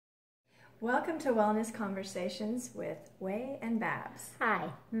Welcome to Wellness Conversations with Wei and Babs. Hi,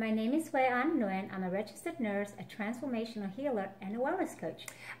 my name is Wei An Nguyen. I'm a registered nurse, a transformational healer, and a wellness coach.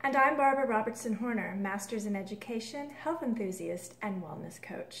 And I'm Barbara Robertson Horner, Masters in Education, health enthusiast, and wellness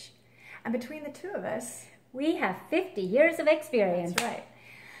coach. And between the two of us, we have 50 years of experience. That's right.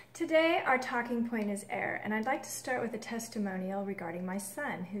 Today, our talking point is air, and I'd like to start with a testimonial regarding my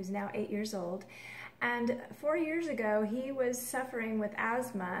son, who's now 8 years old. And 4 years ago, he was suffering with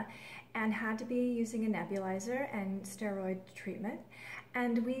asthma and had to be using a nebulizer and steroid treatment.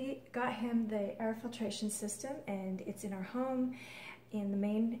 And we got him the air filtration system, and it's in our home, in the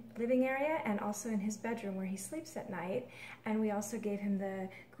main living area, and also in his bedroom where he sleeps at night. And we also gave him the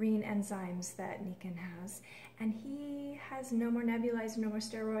green enzymes that Nikken has. And he has no more nebulizer, no more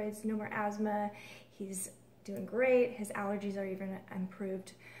steroids, no more asthma. He's doing great. His allergies are even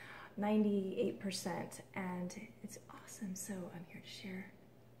improved 98%, and it's awesome. So I'm here to share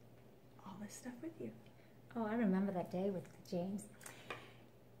all this stuff with you. Oh, I remember that day with James.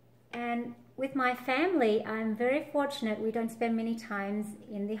 And with my family, I'm very fortunate we don't spend many times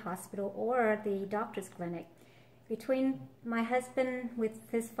in the hospital or the doctor's clinic. Between my husband with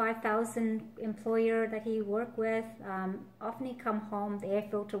his 5,000 employer that he worked with, often he come home, the air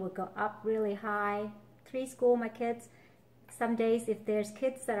filter would go up really high. 3 school, my kids. Some days if there's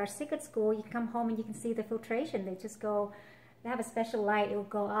kids that are sick at school, you come home and you can see the filtration. They just go, they have a special light, it will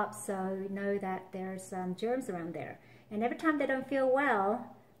go up so you know that there's germs around there. And every time they don't feel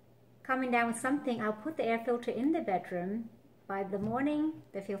well, coming down with something, I'll put the air filter in the bedroom. By the morning,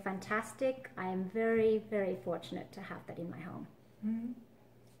 they feel fantastic. I am very, very fortunate to have that in my home. Mm-hmm.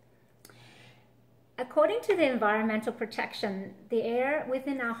 According to the environmental protection, the air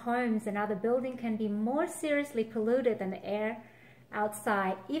within our homes and other buildings can be more seriously polluted than the air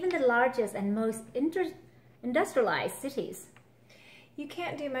outside, even the largest and most industrialized cities. You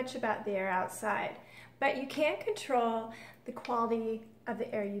can't do much about the air outside, but you can control the quality of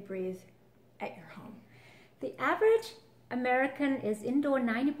the air you breathe at your home. The average American is indoor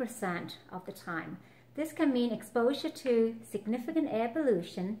 90% of the time. This can mean exposure to significant air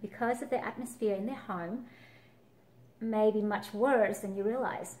pollution because of the atmosphere in their home may be much worse than you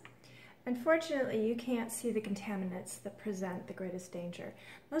realize. Unfortunately, you can't see the contaminants that present the greatest danger.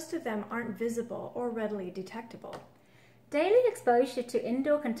 Most of them aren't visible or readily detectable. Daily exposure to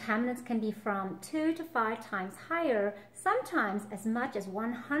indoor contaminants can be from 2 to 5 times higher, sometimes as much as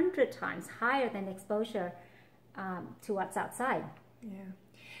 100 times higher than exposure to what's outside. Yeah.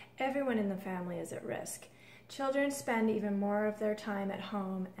 Everyone in the family is at risk. Children spend even more of their time at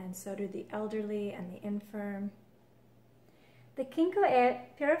home, and so do the elderly and the infirm. The KenkoAir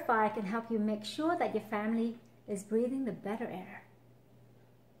Purifier can help you make sure that your family is breathing the better air.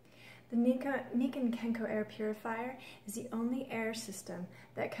 The Nikken KenkoAir Purifier is the only air system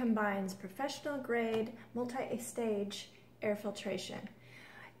that combines professional-grade, multi-stage air filtration,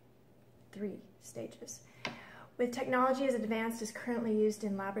 3 stages, with technology as advanced as currently used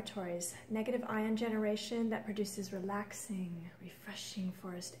in laboratories. Negative ion generation that produces relaxing, refreshing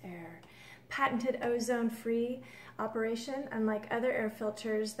forest air. Patented ozone-free operation, unlike other air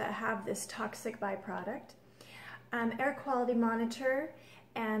filters that have this toxic byproduct. Air quality monitor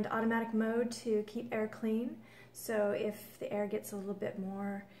and automatic mode to keep air clean. So if the air gets a little bit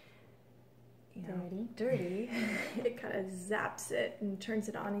more dirty, it kind of zaps it and turns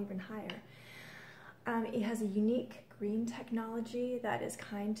it on even higher. It has a unique green technology that is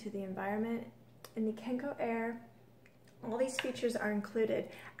kind to the environment. In the KenkoAir, all these features are included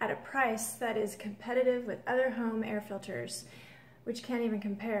at a price that is competitive with other home air filters, which can't even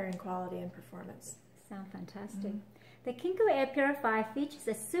compare in quality and performance. Sound fantastic. Mm-hmm. The KenkoAir Purifier features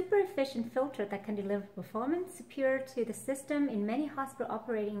a super efficient filter that can deliver performance superior to the system in many hospital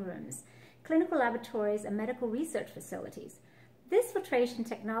operating rooms, clinical laboratories, and medical research facilities. This filtration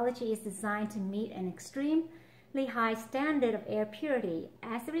technology is designed to meet an extremely high standard of air purity.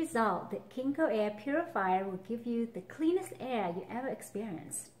 As a result, the KenkoAir Purifier will give you the cleanest air you ever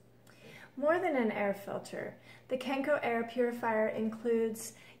experienced. More than an air filter, the KenkoAir Purifier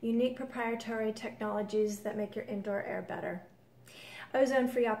includes unique proprietary technologies that make your indoor air better.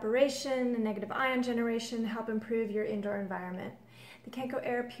 Ozone-free operation and negative ion generation help improve your indoor environment. The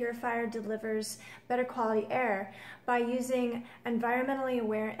KenkoAir Purifier delivers better quality air by using environmentally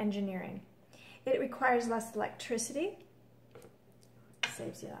aware engineering. It requires less electricity,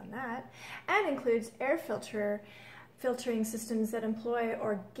 saves you on that, and includes air filtering systems that employ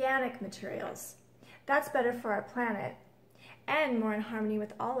organic materials. That's better for our planet and more in harmony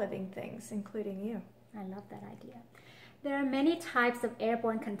with all living things, including you. I love that idea. There are many types of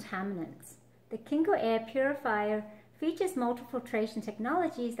airborne contaminants. The KenkoAir Purifier features multiple filtration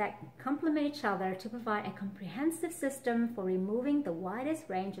technologies that complement each other to provide a comprehensive system for removing the widest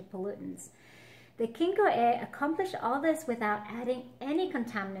range of pollutants. The KenkoAir accomplished all this without adding any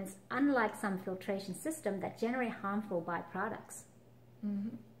contaminants, unlike some filtration systems that generate harmful byproducts.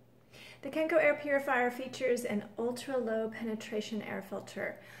 Mm-hmm. The KenkoAir purifier features an ultra-low penetration air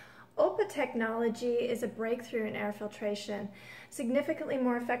filter. ULPA technology is a breakthrough in air filtration, significantly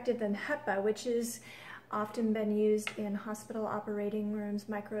more effective than HEPA, which is often been used in hospital operating rooms,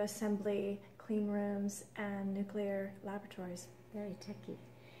 microassembly, clean rooms, and nuclear laboratories. Very techy.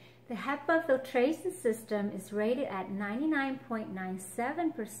 The HEPA filtration system is rated at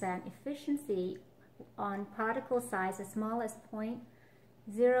 99.97% efficiency on particle size as small as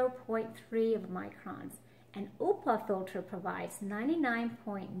 0.3 of microns. An ULPA filter provides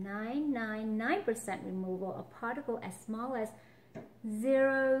 99.999% removal of particles as small as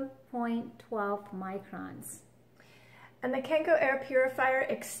 0.12 microns. And the KenkoAir purifier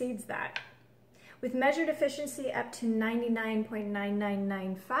exceeds that, with measured efficiency up to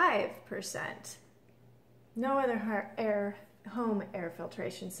 99.9995%. No other home air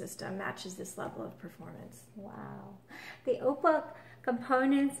filtration system matches this level of performance. Wow. The ULPA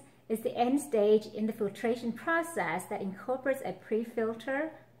components is the end stage in the filtration process that incorporates a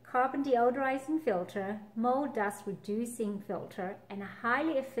pre-filter, carbon deodorizing filter, mold dust reducing filter, and a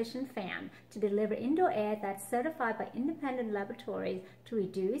highly efficient fan to deliver indoor air that's certified by independent laboratories to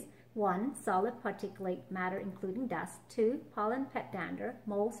reduce 1. Solid particulate matter including dust, 2. Pollen, pet dander,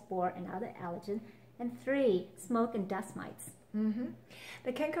 mold, spore, and other allergens, and 3. Smoke and dust mites. Mm-hmm.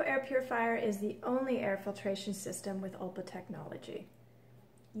 The KenkoAir purifier is the only air filtration system with ULPA technology.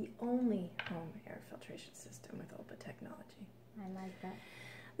 The only home air filtration system with ULPA technology. I like that.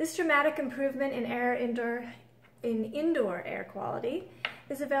 This dramatic improvement in indoor air quality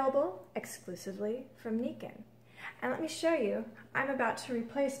is available exclusively from Nikken. And let me show you, I'm about to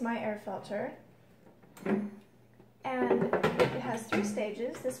replace my air filter. And it has 3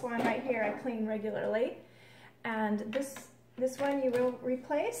 stages. This one right here I clean regularly. And this one you will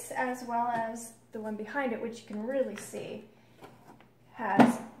replace, as well as the one behind it, which you can really see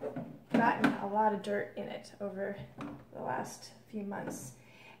has gotten a lot of dirt in it over the last few months.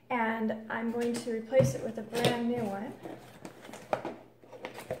 And I'm going to replace it with a brand new one.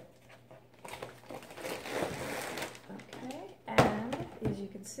 Okay, and as you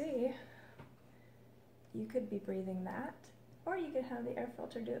can see, you could be breathing that, or you could have the air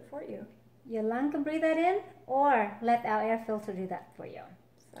filter do it for you. Your lung can breathe that in, or let our air filter do that for you.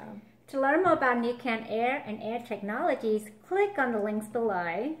 So, to learn more about Nikken Air and air technologies, click on the links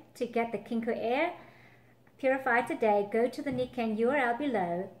below. To get the KenkoAir purifier today, go to the Nikken URL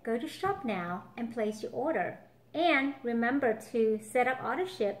below, go to Shop Now, and place your order. And remember to set up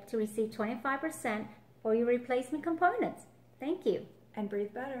Autoship to receive 25% for your replacement components. Thank you. and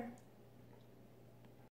breathe better.